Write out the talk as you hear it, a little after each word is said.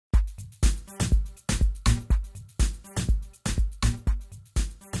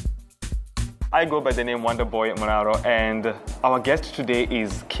I go by the name Wonderboy Monaro, and our guest today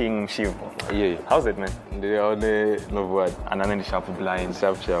is King Mshivo. Yeah. How's it, man? The only no word. And then the sharp blind.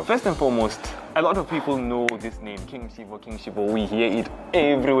 Sharp. First and foremost, a lot of people know this name, King Mshivo, King Mshivo. We hear it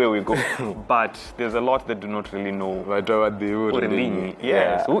everywhere we go. But there's a lot that do not really know. What the word? Yes.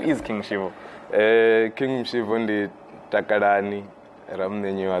 Yeah. Who is King Mshivo? King Mshivo ndi takalani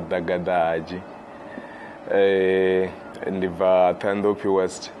ramnenye wa dagadaji. Ndiva Thando P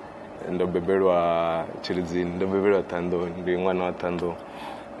West. Ndobebelwa Chilizini, ndobebelwa Thando, ndi mwana wa Thando.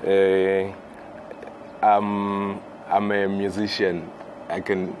 I'm a musician. I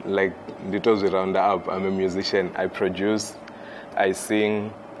can, like, details around up. I'm a musician. I produce, I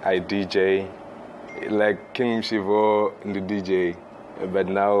sing, I DJ. Like King Mshivo in the DJ. But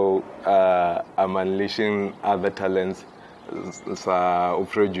now I'm unleashing other talents. Sa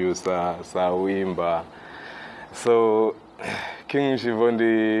producer, sa uimba. So King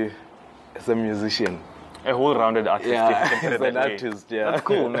Mshivo is a musician. A whole-rounded artist. Yeah, he's an artist, yeah. That's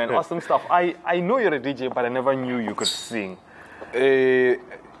cool, man. Awesome stuff. I know you're a DJ, but I never knew you could sing.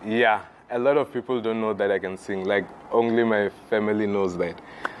 Yeah, a lot of people don't know that I can sing. Like, only my family knows that.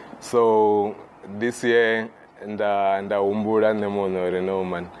 So, this year, and Umbura Nemono,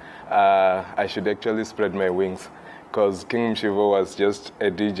 man, I should actually spread my wings. Because King Mshivo was just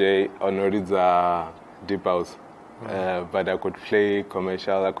a DJ on Oriza Deep House. But I could play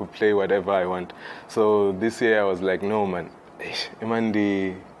commercial, I could play whatever I want. So this year I was like, no man,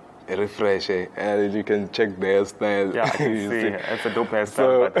 Imandi refresh. You can check the hairstyle. Yeah, I can see. It's a dope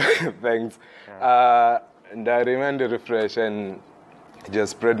hairstyle. So, thanks. Yeah. And I remained refresh and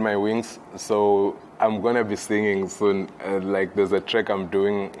just spread my wings. So I'm gonna be singing soon. Like there's a track I'm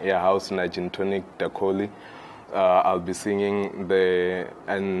doing, House na Gin Tonic Dakoli. I'll be singing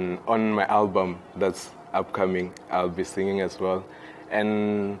and on my album that's upcoming, I'll be singing as well,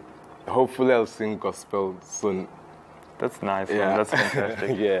 and hopefully I'll sing gospel soon. That's nice, man. Yeah. That's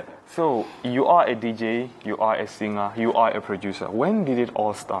fantastic. Yeah. So you are a DJ, you are a singer, you are a producer. When did it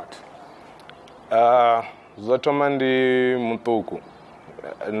all start? Zotomandi Mutuku.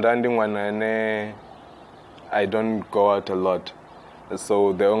 Ndandi Wanane, I don't go out a lot.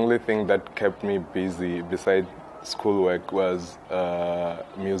 So the only thing that kept me busy besides schoolwork was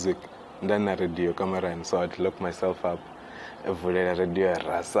music. Then a radio camera, and so I'd lock myself up, radio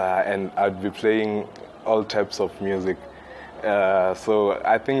rasa, and I'd be playing all types of music. So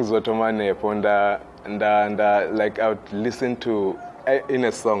I think Zotomane Ponda and like I would listen to in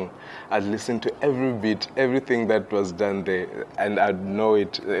a song, I'd listen to every beat, everything that was done there, and I'd know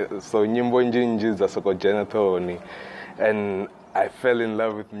it. So nyimbo njinji za soko Jonathan, and I fell in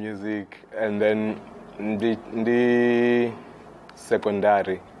love with music, and then the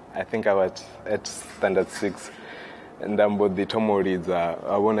secondary. I think I was at standard 6, and I'm both the Tomoriza.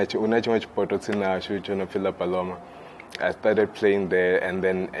 I wanna much potocina shuchona Phila Paloma. I started playing there, and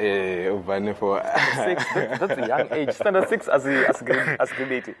then for 6. That's a young age. Standard 6 as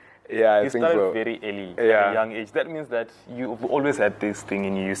grade 8. Yeah, I you think started so. Very early, at a young age. That means that you've always had this thing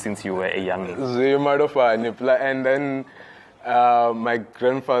in you since you were a young age. And then my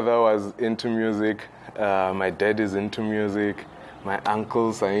grandfather was into music. My dad is into music. My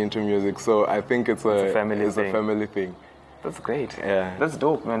uncles are into music, so I think it's a family thing. That's great. Yeah. That's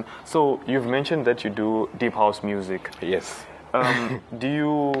dope, man. So you've mentioned that you do deep house music. Yes. Do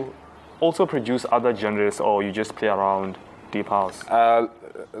you also produce other genres, or you just play around deep house? I'm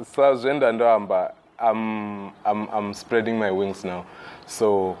spreading my wings now,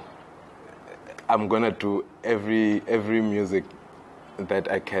 so I'm gonna do every music that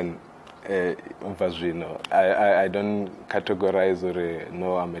I can. I don't categorize or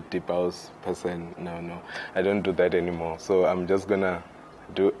no, I'm a deep house person. No, I don't do that anymore. So I'm just gonna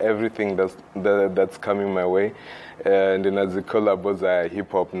do everything that's coming my way. And then as the collabos are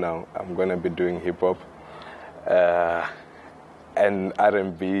hip hop now, I'm gonna be doing hip hop and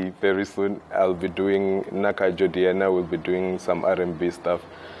R&B very soon. I'll be doing Naka Jodiana. Will be doing some R&B stuff.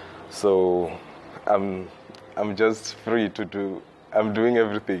 So I'm just free to do. I'm doing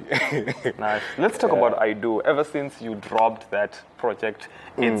everything. Nice. Let's talk about I Do. Ever since you dropped that project,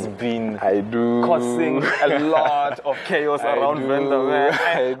 it's been causing a lot of chaos around Venda, man.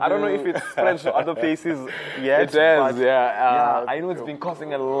 I don't know if it's spread to other places yet. It has, yeah. I know it's been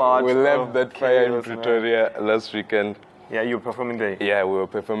causing a lot. We left that fire chaos, in Pretoria last weekend. Yeah, you were performing there? Yeah, we were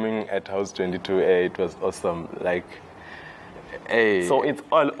performing at House 22. It was awesome. Like, hey, so it's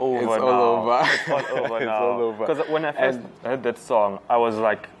all over now. It's all over. It's all over now. It's all over. Because when I first heard that song, I was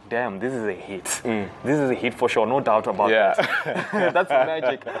like, damn, this is a hit. This is a hit for sure, no doubt about that. That's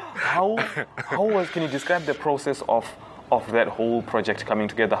magic. Can you describe the process of of that whole project coming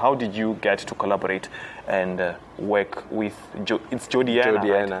together, how did you get to collaborate and work with it's Jodiana?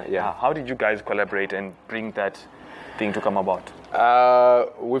 Jodiana, right? yeah. How did you guys collaborate and bring that thing to come about?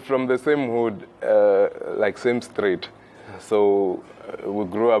 We're from the same hood, like same street. So we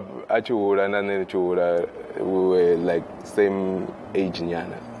grew up at Chiwura and then Chiwura, we were like same age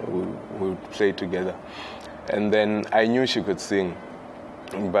nyana. We played together. And then I knew she could sing,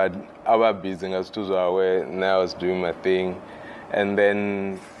 but I was busy as to away. Now I was doing my thing. And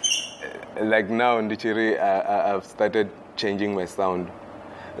then like now in Dichiri, I've started changing my sound.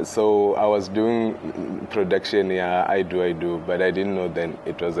 So I was doing production, yeah, I do, but I didn't know then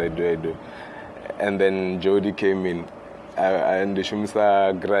it was I do. And then Jody came in, and the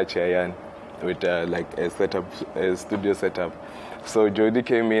Shumsa Grachayan with like a studio setup. So Jody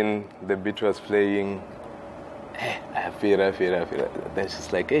came in, the beat was playing. Fira. Then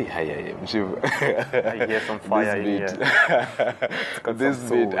she's like, hey, hi, Mshivo. I hear some fire in here. This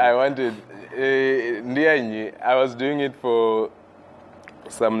beat, I wanted. I was doing it for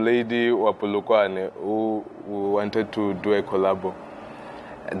some lady Wapulukwane who wanted to do a collabo.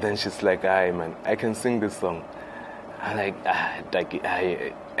 And then she's like, hi, man, I can sing this song. I'm like,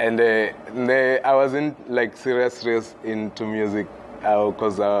 and I wasn't like serious into music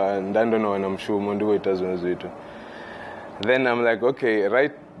because I don't know when I'm sure Mondu it was. Then I'm like, okay,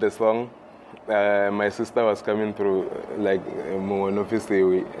 write the song. My sister was coming through, like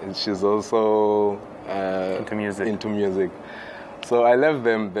she's also into music. So I left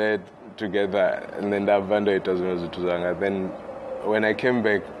them there together, and then that band it was. Then when I came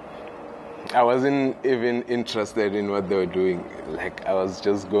back, I wasn't even interested in what they were doing. Like I was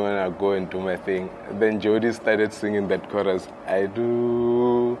just going and do my thing. Then Jody started singing that chorus. I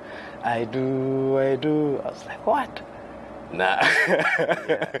do. I was like, what? Nah.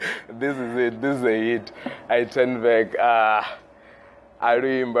 This is it. This is a hit. I turned back. I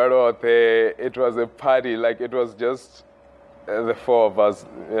remember it was a party. Like it was just the four of us,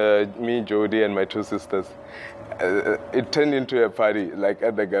 me, Jody, and my two sisters. It turned into a party, like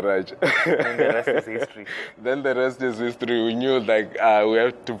at the garage. And the rest is history. Then the rest is history. We knew, like, we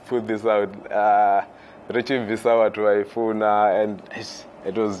have to put this out. Reaching Visawa to Ifuna, and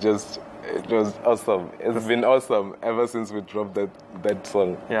it was awesome. It's been awesome ever since we dropped that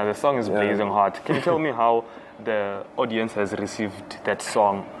song. Yeah, the song is blazing hot. Can you tell me how the audience has received that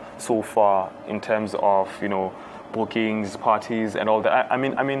song so far in terms of, bookings, parties, and all that? I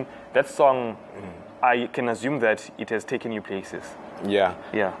mean, that song, I can assume that it has taken you places. Yeah.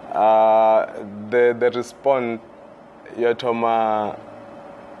 Yeah. The response, Yotoma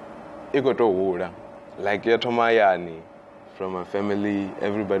Ikoto like Yotoma Yani from my family,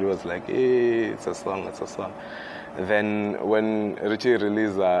 everybody was like, hey, it's a song. Then when Richie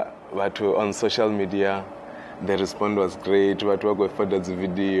released on social media, the response was great. For that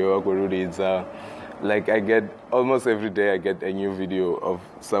video, like almost every day I get a new video of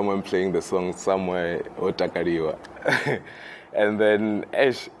someone playing the song somewhere or Takariwa. And then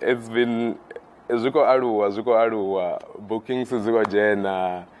it's been Zuko Aruwa, bookings Zuko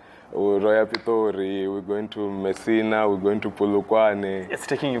Jena, Royal Pitori, we're going to Messina, we're going to Polokwane. It's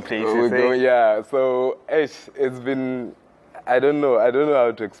taking you places. Yeah, so it's been, I don't know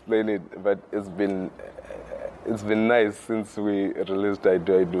how to explain it, but it's been nice since we released I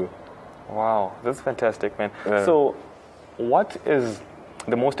Do. Wow, that's fantastic, man. Yeah. So, what is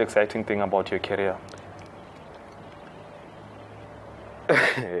the most exciting thing about your career?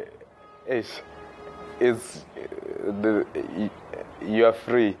 You are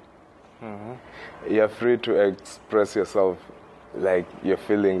free. Mm-hmm. You are free to express yourself, like your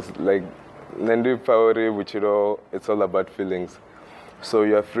feelings. Like Nendu Power, which it's all about feelings. So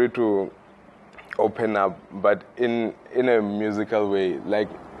you are free to open up, but in a musical way. Like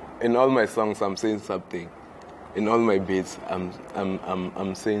in all my songs, I'm saying something. In all my beats,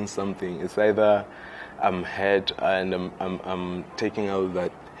 I'm saying something. It's either I'm hurt and I'm taking out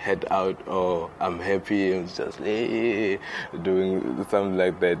that head out, or I'm happy and just doing something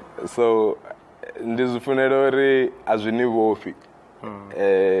like that. So this funerary as we wofi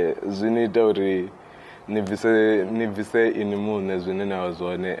zuni nivise in the moon as we was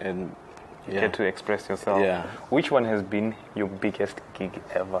on and you get to express yourself. Yeah. Which one has been your biggest gig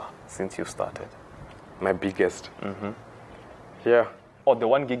ever since you started? My biggest. Mm-hmm. Yeah. Or the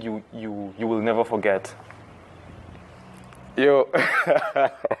one gig you will never forget? Yo,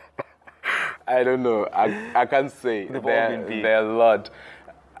 I don't know. I can't say. There are a lot.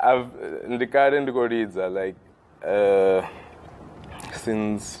 In the current Goridza, like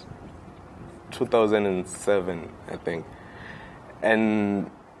since 2007, I think, and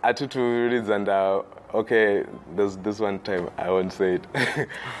atitude okay, there's this one time I won't say it.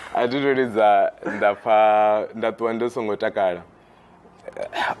 Atitude ndapwa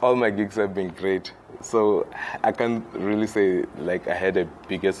all my gigs have been great, so I can't really say like I had a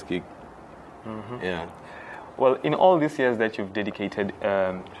biggest gig. Yeah. Well, in all these years that you've dedicated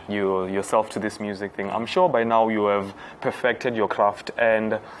yourself to this music thing, I'm sure by now you have perfected your craft,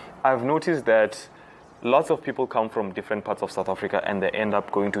 and I've noticed that lots of people come from different parts of South Africa and they end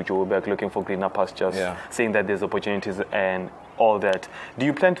up going to Joburg looking for greener pastures, saying that there's opportunities and all that. Do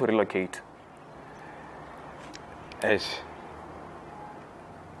you plan to relocate?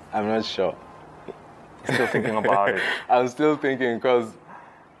 I'm not sure. Still thinking about it? I'm still thinking because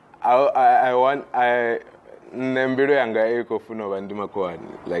I want Nembiro yanga eko funo bandima kwa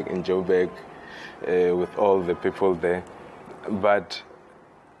like in Joburg with all the people there, but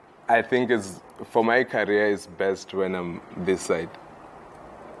I think it's for my career it's best when I'm this side.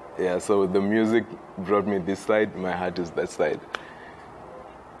 Yeah, so the music brought me this side, my heart is that side.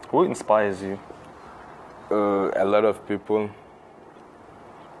 Who inspires you? A lot of people.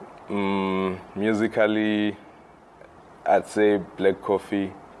 Musically, I'd say Black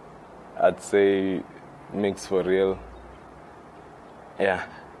Coffee, I'd say Mix for Real. Yeah,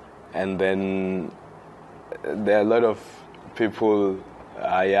 and then there are a lot of people,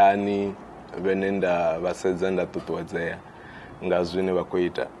 Ayani, Benenda, Vasezanda Tutuadzea, Ngazwini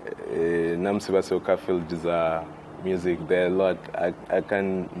Wakoita, Namsibase Field is music, there are a lot I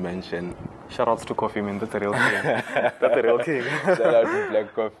can't mention. Shout outs to Coffee, man. That's a real thing. That's a real thing. Shout out to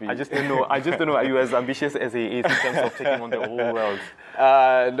Black Coffee. I just don't know. Are you as ambitious as he is in terms of taking on the whole world?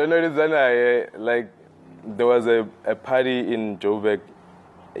 Don't know reason like there was a party in Joburg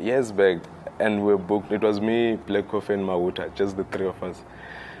years back, and we booked. It was me, Black Coffee, and Mawuta, just the three of us.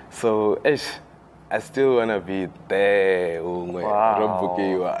 So, I still wanna be there. Wow.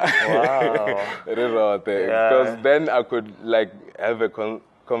 Because then I could like have a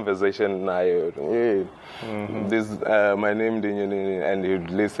conversation. This my name, and he'd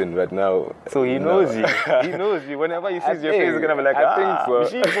listen. But now, so he knows you. He knows you. Whenever he sees your face, he's gonna be like, I think so.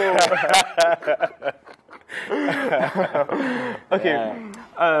 Mshivo. Okay.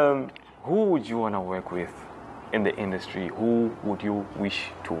 Who would you wanna work with in the industry? Who would you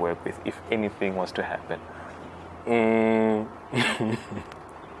wish to work with if anything was to happen?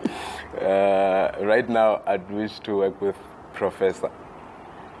 Right now, I'd wish to work with Professor.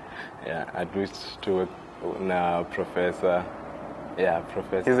 Yeah, I'd wish to work with Professor. Yeah,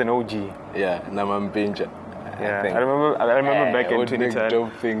 Professor. He's an OG. Yeah, Namampinja. Yeah, I remember back in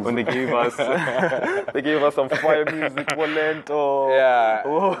 2010 when they gave us some fire music, Volento. Yeah,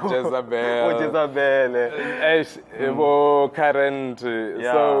 Jezabel. Jezabel. Current.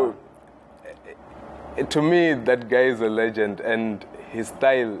 Yeah. So, to me, that guy is a legend, and his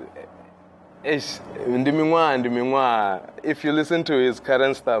style. If you listen to his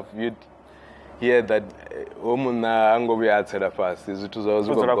current stuff, you'd hear that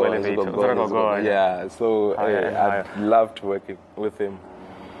yeah, so I'd love to work with him.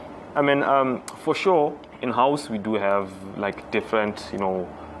 I mean, for sure, in house we do have like different,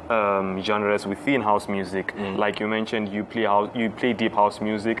 genres within house music. Like you mentioned, you play deep house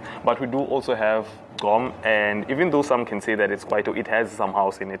music, but we do also have gom, and even though some can say that it has some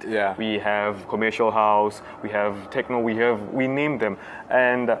house in it. Yeah. We have commercial house, we have techno, we name them,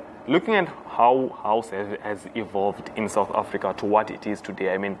 and looking at how house has evolved in South Africa to what it is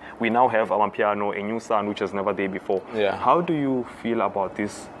today. I mean, we now have Amapiano, a new sound which was never there before. Yeah. How do you feel about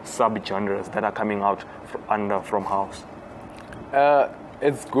these sub-genres that are coming out from house?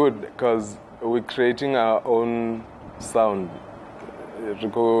 It's good because we're creating our own sound.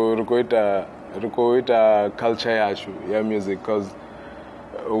 Rukoita culture yashu ya music, because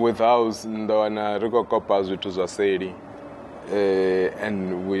with house ndawana ruko kopas vitu za seri.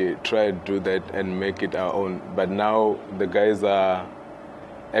 And we try to do that and make it our own. But now the guys are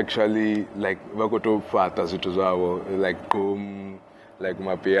actually like vakoto fata zitu zao, like boom, like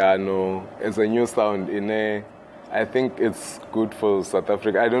mapiano. It's a new sound I think it's good for South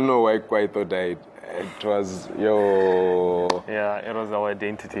Africa. I don't know why Kwaito died. It was yeah, it was our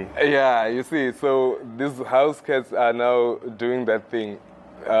identity. Yeah, you see, so these house cats are now doing that thing.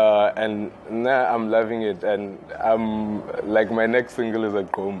 And now I'm loving it, and I'm like, my next single is a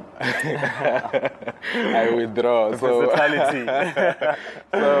comb. I withdraw. Versatility.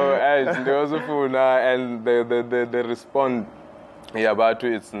 So they also and they respond. Yeah, but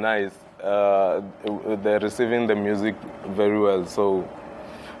it's nice. They're receiving the music very well. So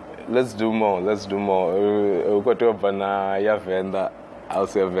let's do more. I'll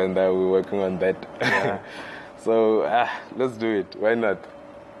say Venda. We're working on that. Yeah. So let's do it. Why not?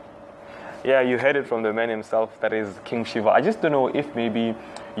 Yeah, you heard it from the man himself, that is King Mshivo. I just don't know if maybe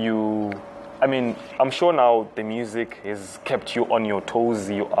you, I mean, I'm sure now the music has kept you on your toes.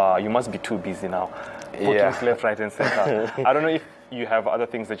 You must be too busy now. Bookings left, right, and center. I don't know if you have other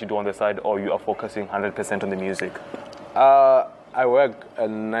things that you do on the side or you are focusing 100% on the music. I work a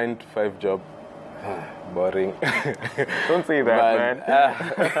 9-to-5 job. Boring. Don't say that, man.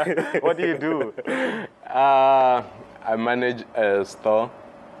 What do you do? I manage a store,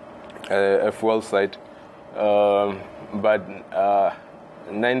 a fuel site, but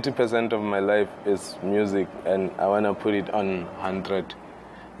 90% of my life is music, and I want to put it on 100,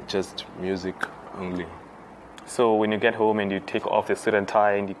 just music only. So when you get home and you take off the suit and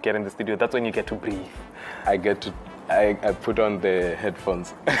tie and you get in the studio, that's when you get to breathe. I put on the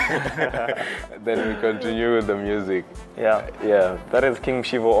headphones. Then we continue with the music. Yeah. That is King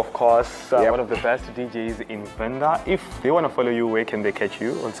Mshivo, of course, one of the best DJs in Venda. If they want to follow you, where can they catch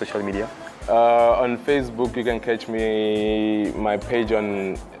you on social media? On Facebook, you can catch me. My page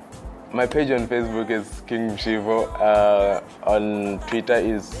on Facebook is King Mshivo. On Twitter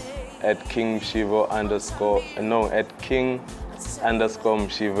is at King Mshivo at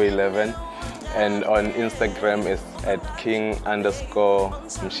King_Mshivo11. And on Instagram is at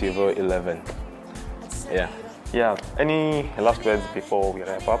King_Mshivo11. Yeah. Any last words before we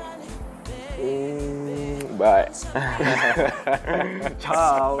wrap up? Bye.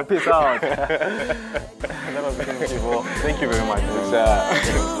 Ciao. Peace out. That was King Mshivo. Thank you very much.